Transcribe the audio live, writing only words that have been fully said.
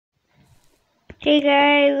Hey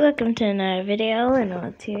guys, welcome to another video, and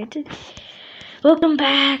what's here today? Welcome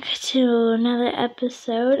back to another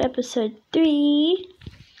episode 3.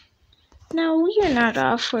 Now, we are not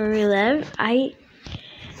off where we live. I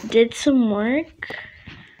did some work.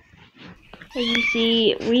 As you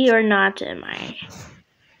see, we are not in my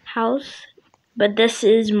house, but this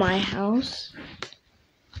is my house.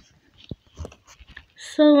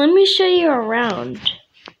 So let me show you around.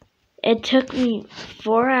 It took me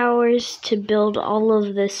 4 hours to build all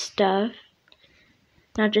of this stuff.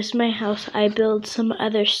 Not just my house, I built some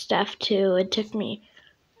other stuff too. It took me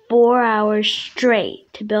 4 hours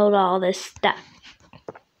straight to build all this stuff.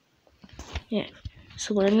 Yeah,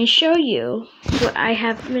 so let me show you what I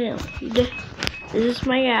have built. This is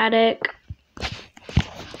my attic.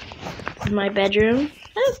 This is my bedroom.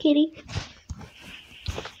 Oh, kitty.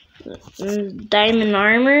 Diamond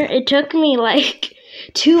armor. It took me like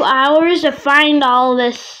 2 hours to find all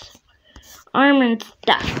this armor and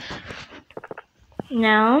stuff.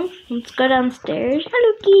 Now, let's go downstairs.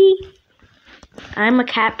 Hello, kitty. I'm a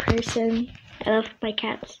cat person. I love my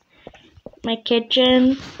cats. My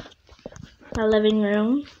kitchen. My living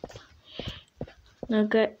room. No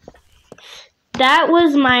good. That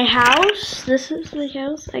was my house. This is my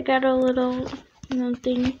house. I got a little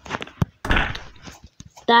thing.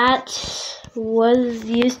 That was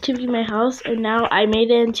used to be my house, and now I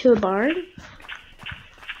made it into a barn.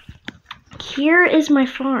 Here is my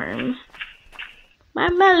farm. My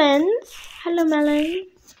melons. Hello, melon.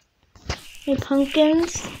 My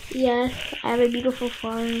pumpkins. Yes, I have a beautiful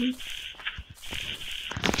farm.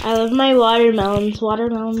 I love my watermelons.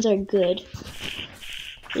 Watermelons are good.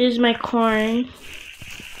 Here's my corn.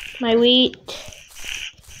 My wheat.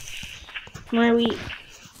 More wheat.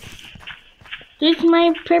 Here's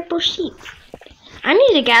my purple sheep. I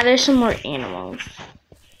need to gather some more animals.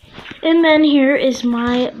 And then here is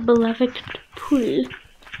my beloved pool.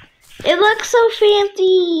 It looks so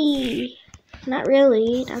fancy. Not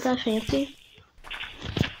really, not that fancy.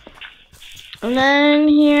 And then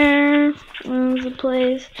here is the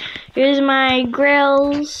place. Here's my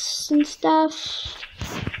grills and stuff.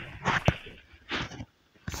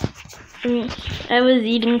 I was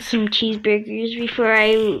eating some cheeseburgers before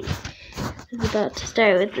I was about to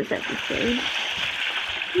start with this episode.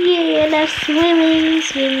 Yeah, that's swimming,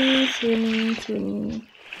 swimming, swimming, swimming.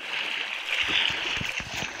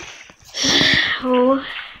 Oh,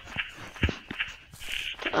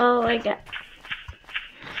 I got.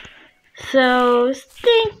 So, I was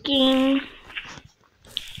thinking,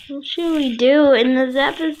 what should we do in this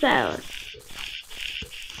episode?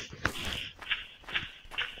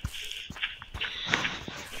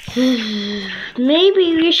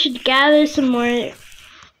 Maybe we should gather some more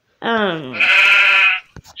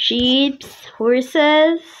sheep,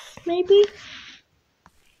 horses, maybe?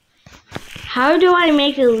 How do I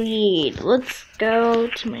make a lead? Let's go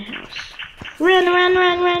to my house. Run, run,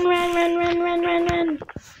 run, run, run, run, run, run, run, run.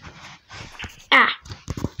 Ah.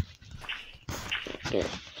 Good.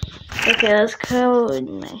 Okay, let's go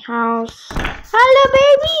in my house. Hello,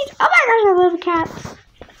 babies! Oh my gosh, I love cats.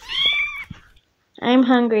 I'm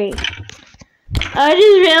hungry. I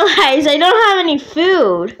just realized I don't have any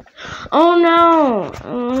food. Oh no.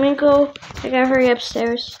 Let me go. I gotta hurry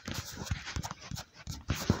upstairs.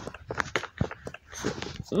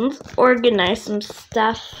 Let's organize some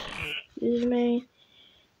stuff. Here's my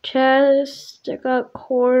chest. I got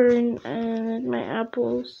corn and my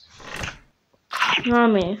apples.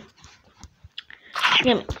 Mommy.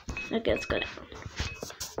 Gimme. Okay, let's go down.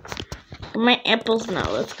 My apples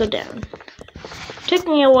now. Let's go down. Took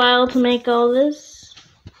me a while to make all this.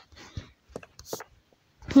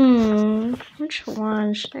 Which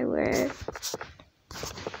one should I wear?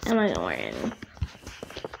 I'm not gonna wear any.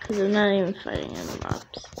 Because I'm not even fighting any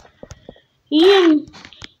mobs. Yum!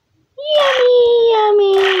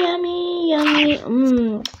 Yummy, yummy, yummy,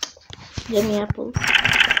 yummy. Yummy apples.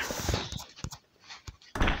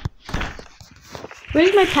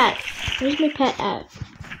 Where's my pet? Where's my pet at?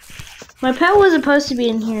 My pet was supposed to be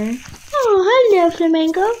in here. Oh, hello,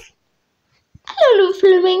 Flamingo. Hello,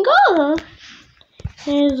 Flamingo.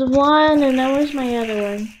 There's one, and then where's my other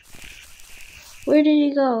one? Where did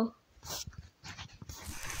he go?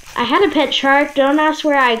 I had a pet shark. Don't ask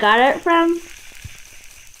where I got it from.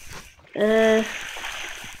 No,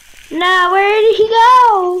 where did he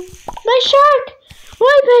go? My shark!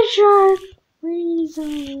 My pet shark! Where did he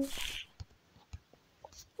go?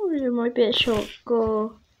 Where did my pet shark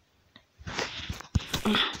go?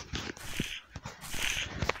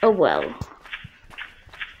 Oh well.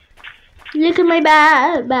 Look at my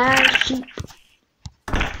bad sheep.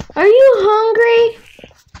 Are you hungry?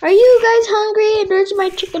 Are you guys hungry? There's my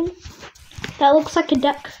chicken. That looks like a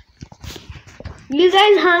duck. You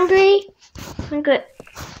guys hungry? Okay.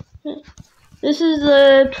 This is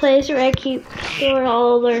the place where I keep store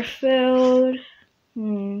all their food.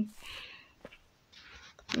 I'm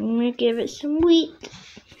gonna give it some wheat.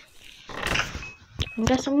 I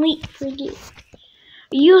got some wheat for you.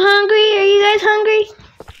 Are you hungry? Are you guys hungry?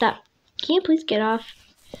 Stop. Can you please get off?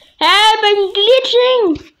 Help, I'm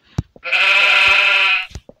glitching!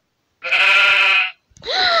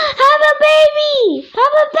 Have a baby!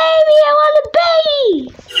 Have a baby! I want a baby!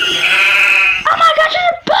 Oh my gosh, it's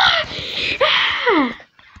a boy! Ah.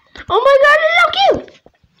 Oh my god, it's so cute!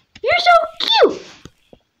 You're so cute!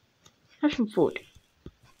 Have some food.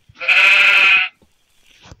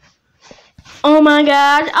 Oh my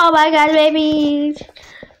god, babies!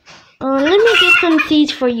 Let me get some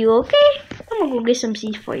seeds for you, okay? I'm gonna go get some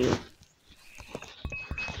seeds for you.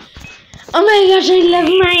 Oh my gosh, I love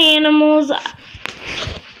my animals.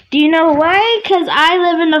 Do you know why? Because I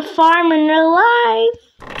live in a farm in real life.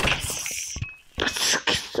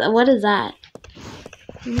 What is that?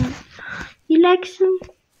 You like some?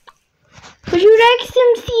 Would you like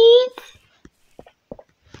some seeds?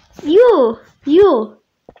 You.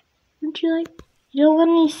 Would you like? You don't want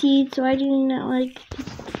any seeds, so why do you not like?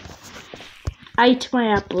 I eat my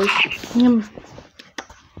apples.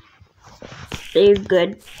 They're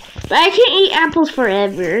good. But I can't eat apples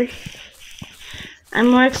forever. I'm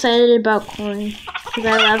more excited about corn. Because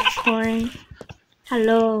I love corn.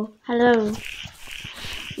 Hello.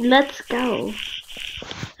 Let's go.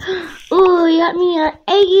 Ooh, you got me an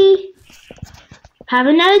eggy. Have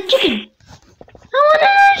another chicken. I want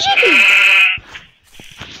another chicken.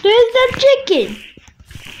 There's the chicken.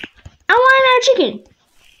 I want another chicken.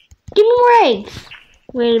 Give me more eggs.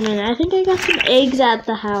 Wait a minute, I think I got some eggs at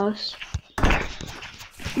the house.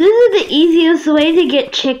 This is the easiest way to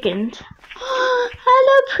get chickens.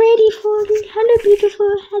 Hello, pretty Forty. Hello,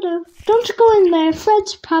 beautiful. Hello. Don't go in there.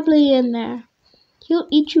 Fred's probably in there. He'll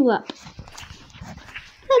eat you up.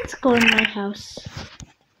 Let's go in my house.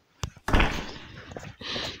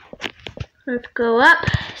 Let's go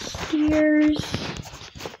upstairs.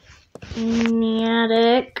 In the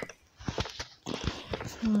attic.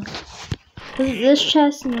 This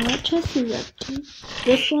chest, no, what chest is empty?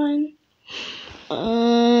 This one.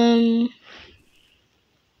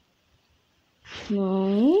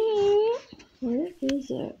 No. Where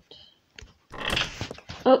is it?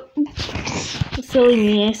 Oh, silly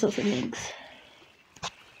me, I saw some eggs.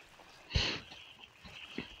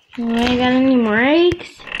 I got any more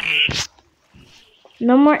eggs?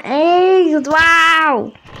 No more eggs!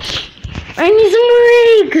 Wow! I need some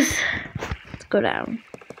more eggs! Let's go down.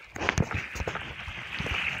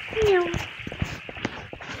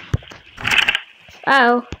 Uh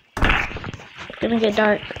oh. It's gonna get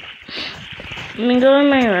dark. Let me go in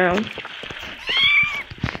my room.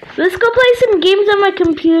 Let's go play some games on my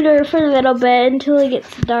computer for a little bit until it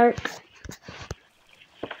gets dark.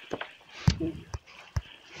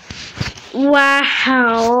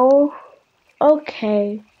 Wow.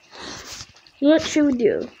 Okay. What should we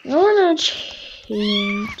do? I want to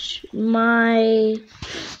change my...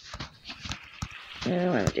 I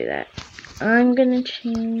don't want to do that. I'm going to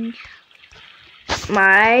change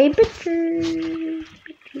my picture.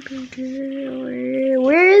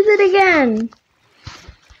 Where is it again?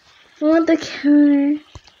 I want the counter.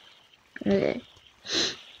 Okay.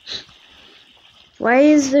 Why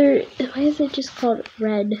is it just called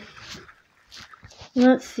red?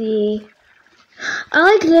 Let's see. I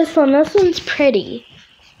like this one. This one's pretty.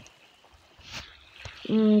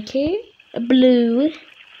 Okay. A blue.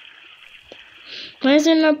 Why is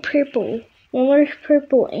there no purple? Well, there's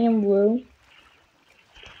purple and blue.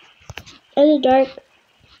 Is it dark?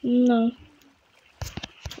 No.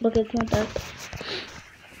 Look, it's not dark.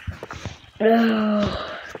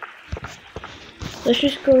 Oh. Let's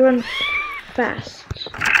just go run fast.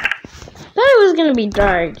 Thought it was gonna be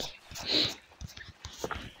dark.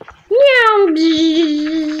 Meow.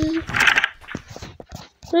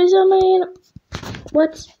 Where's all my...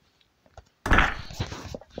 What's...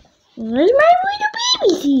 Where's my little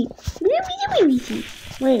baby seat? Little baby seat.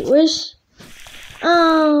 Wait, where's...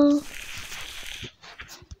 Oh...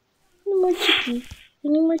 I need more chicken. I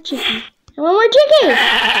need more chicken. I want more chicken!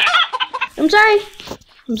 I'm sorry.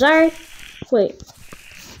 I'm sorry. Wait.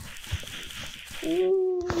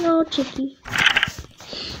 No, Chicky.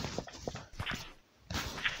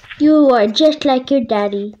 You are just like your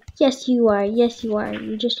daddy. Yes, you are. Yes, you are.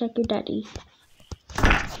 You're just like your daddy.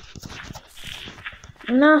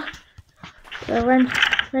 No. Run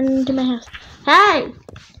into my house. Hey!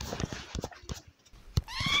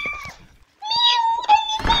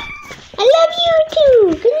 I love you too.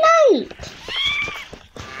 Good night.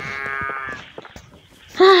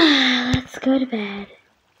 go to bed.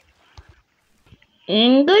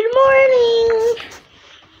 And good morning!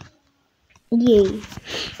 Yay.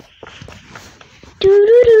 Do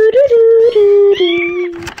do do do do do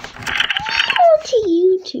do. To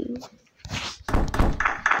you too.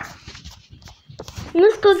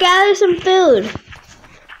 Let's go gather some food.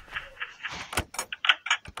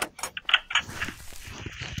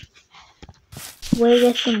 We'll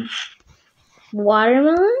get some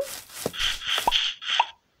watermelon.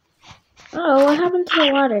 Oh, what happened to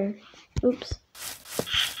the water? Oops.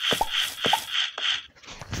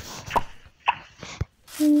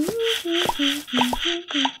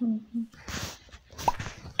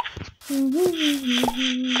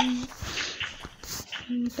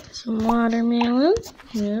 Got some watermelon.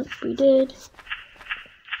 Yep, we did.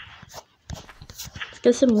 Let's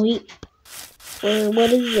get some wheat. Or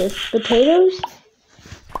what is this? Potatoes?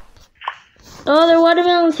 Oh, they're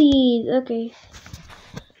watermelon seeds. Okay.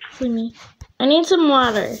 See me. I need some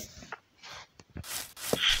water.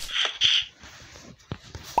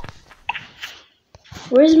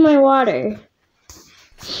 Where's my water?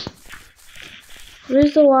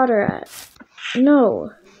 Where's the water at?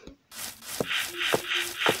 No.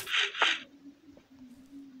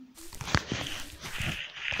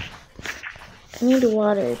 I need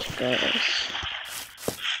water to grow this.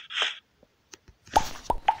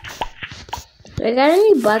 Do I got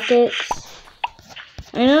any buckets?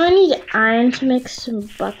 I know I need iron to make some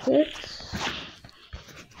buckets.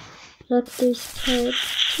 Look, there's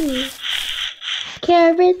carrots too.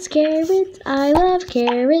 Carrots, carrots, I love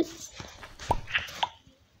carrots.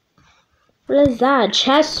 What is that?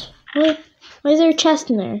 Chest? What? Why is there a chest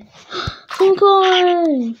in there? Some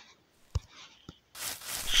corn!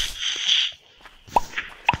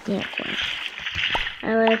 Yeah, corn.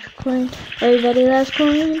 I like corn. Everybody loves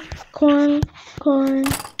corn. Corn, corn,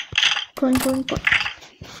 corn, corn, corn.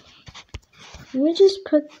 Let me just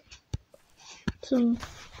put some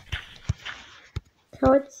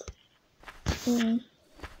carrots in.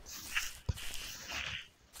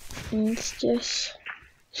 And it's just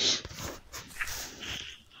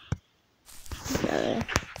together.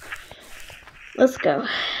 Let's go.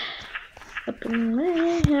 Up in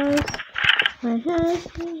my house. My house.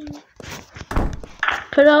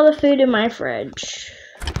 Put all the food in my fridge.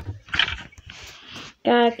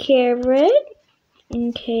 Got a carrot.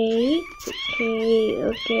 Okay.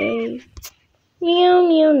 Okay. Meow,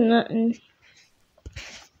 meow, nothing.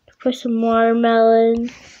 Put some watermelon.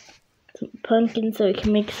 Some pumpkin so we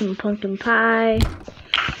can make some pumpkin pie.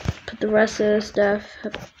 Put the rest of the stuff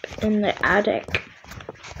up in the attic.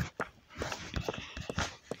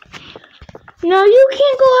 No, you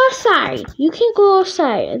can't go outside. You can't go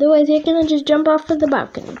outside. Otherwise, you're gonna just jump off of the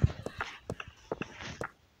balcony.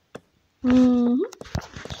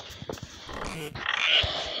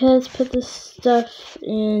 Let's put this stuff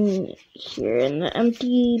in here in the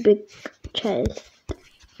empty big chest.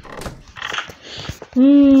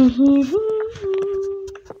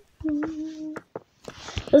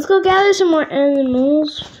 Let's go gather some more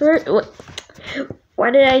animals first. Why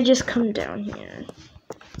did I just come down here?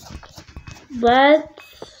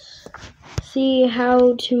 Let's see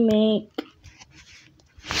how to make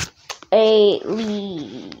a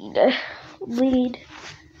lead.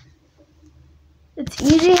 It's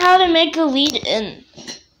easy how to make a lead in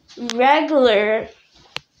regular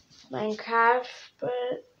Minecraft,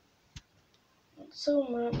 but not so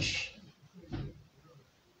much.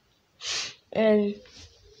 And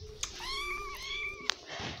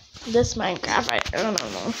this Minecraft, I don't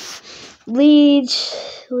know. Leash.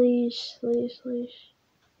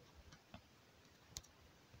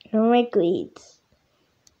 I don't make leads.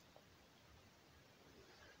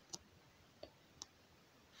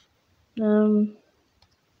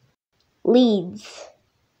 Leads.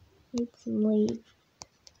 Need some leads.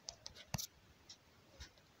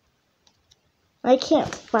 I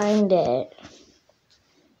can't find it.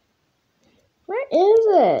 Where is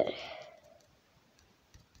it?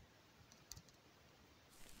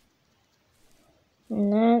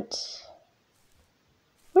 And that's...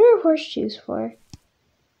 what are horseshoes for?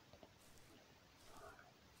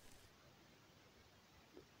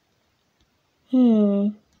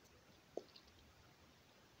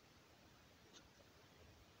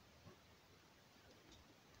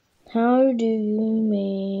 How do you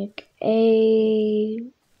make a...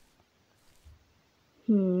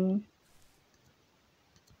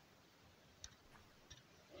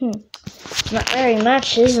 Not very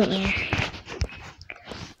much, isn't there?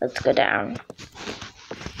 Let's go down.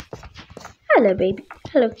 Hello, baby.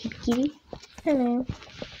 Hello, kitty. Hello.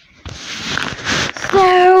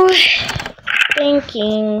 So,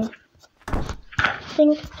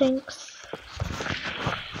 thinks.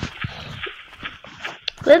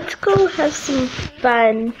 Let's go have some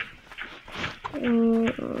fun.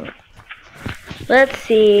 Let's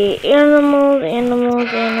see. Animals.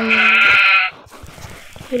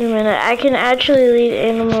 Wait a minute. I can actually lead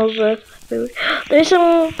animals with food. There's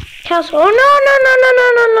some cows. Oh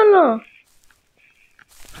no.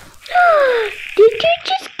 Did you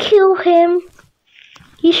just kill him?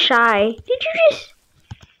 He's shy. Did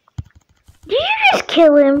you just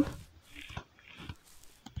kill him?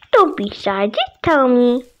 Don't be shy. Just tell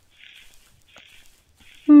me.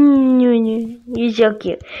 You're so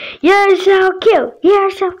cute. You're so cute.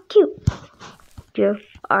 You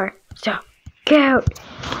are so cute.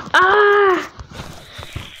 Ah!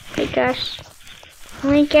 Oh my gosh.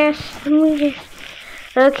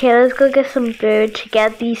 Okay, let's go get some food to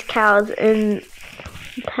get these cows in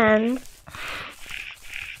the pen.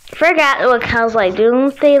 Forgot what cows like.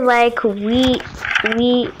 Don't they like wheat?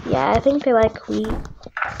 Yeah, I think they like wheat.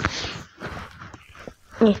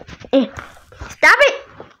 Stop it!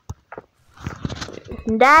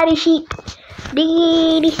 Daddy sheep.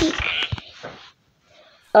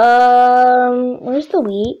 Where's the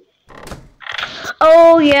wheat?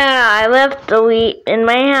 Oh yeah, I left the wheat in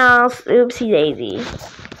my house. Oopsie daisy.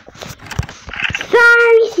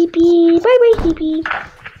 Sorry, CP. Bye, CP.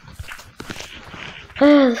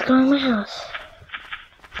 Let's go in my house.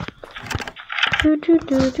 Hello,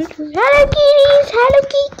 kitties. Hello,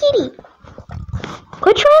 kitty.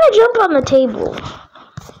 Quit trying to jump on the table.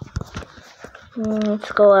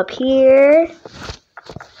 Let's go up here.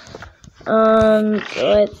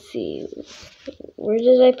 Let's see. Where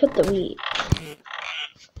did I put the wheat?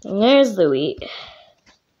 And there's the wheat.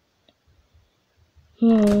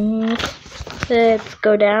 Let's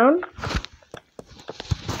go down.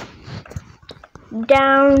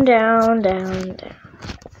 Down.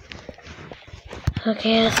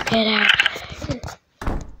 Okay, let's get out.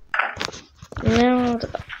 Now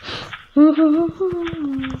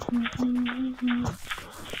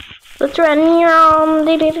let's run here.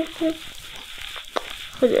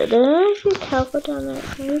 Did I see a cow go down there?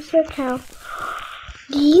 Where's the cow?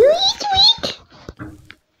 Do you eat wheat? Do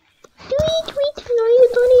you eat wheat? No, you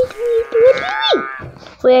don't eat wheat. What do you eat?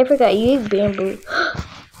 Wait, I forgot. You eat bamboo.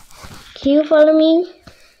 Can you follow me?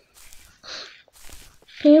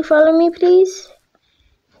 Can you follow me, please?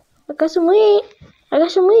 I got some wheat. Come on. I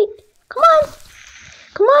got some wheat.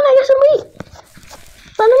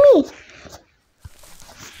 Follow me.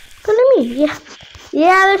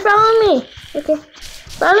 Yeah, they're following me. Okay.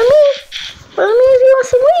 Follow me if you want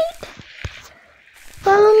some wheat.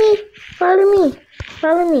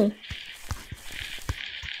 Follow me.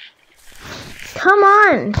 Come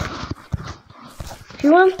on. If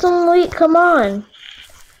you want some wheat, come on.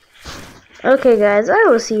 Okay, guys, I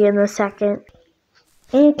will see you in a second.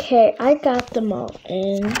 Okay, I got them all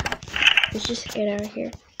in. Let's just get out of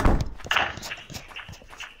here.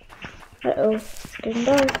 Uh-oh, it's getting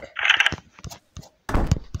dark.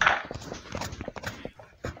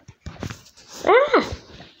 Ah!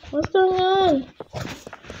 What's going on?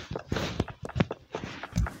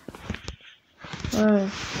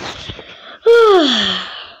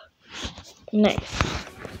 Nice.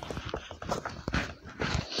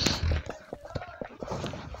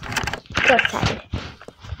 Go outside.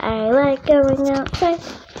 I like going outside.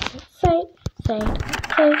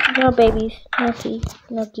 No babies, no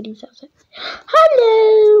kitties outside.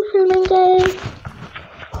 Hello, flamingo.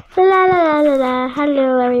 La.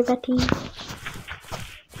 Hello, everybody.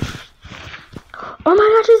 Oh my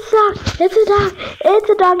gosh, it's a dog. It's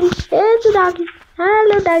a doggy.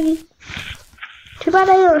 Hello, doggy. Too bad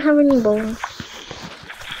I don't have any bones.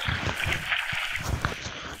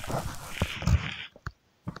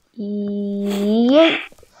 Yay.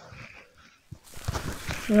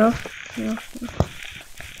 No.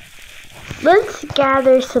 Let's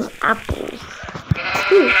gather some apples.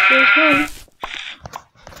 Ooh, there's one.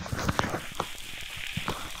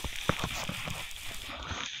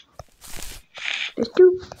 There's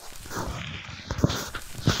two.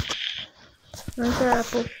 Another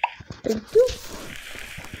apple. There's two.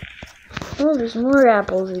 Oh, there's more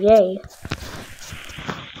apples. Yay.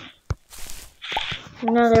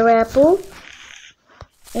 Another apple.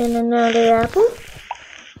 And another apple.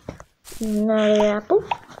 Another apple.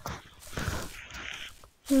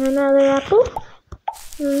 Another apple.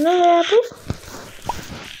 Another apple.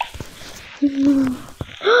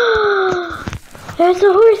 There's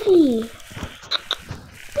a horsey.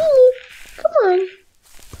 Mimi, come on,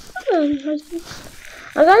 horsey.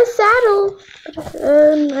 I got a saddle, but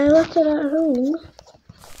I left it at home.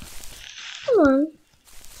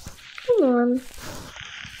 Come on.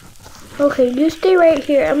 Okay, you stay right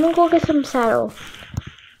here. I'm gonna go get some saddle.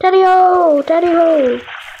 Teddy ho! Teddy ho!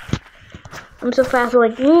 I'm so fast,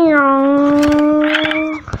 like, no,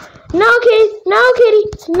 kitty, no, kitty,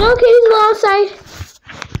 no, kitty's go outside.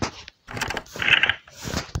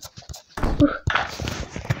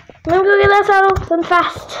 Let me go get that saddle, then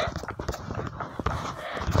fast.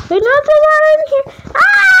 There's not so lot in here.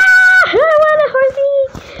 Ah! I want a horsey.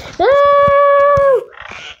 No!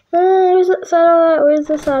 Where's the saddle at? Where's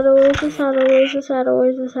the saddle? Where's the saddle? Where's the saddle?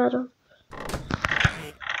 Where's the saddle?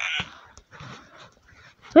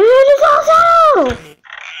 Where's the saddle?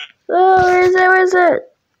 Oh, where is it? Where is it?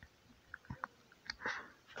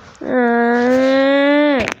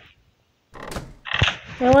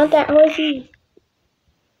 I want that horsey.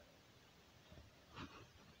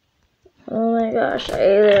 Oh my gosh, I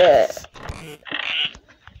ate it.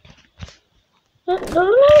 Don't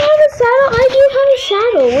I have a saddle? I do have a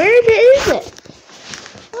saddle. Where is it?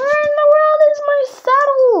 Where in the world is my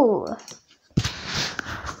saddle?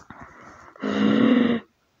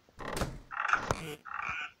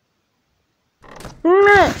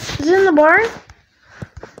 Is it in the barn?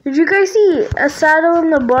 Did you guys see a saddle in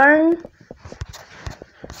the barn?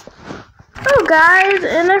 Oh guys,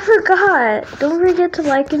 and I forgot. Don't forget to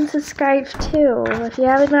like and subscribe too if you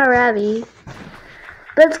haven't already.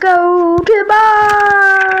 Let's go to the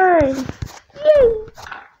barn! Yay!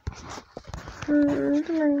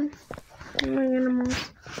 My animals.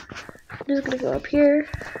 I'm just gonna go up here.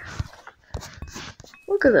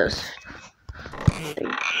 Look at this.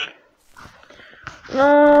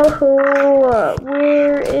 Oh,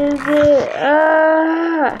 where is it?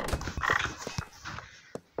 Oh,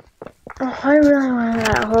 I really wanted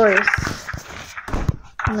that horse.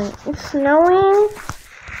 Like, it's snowing.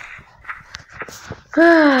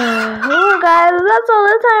 Well, guys, that's all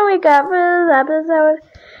the time we got for this episode.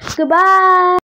 Goodbye.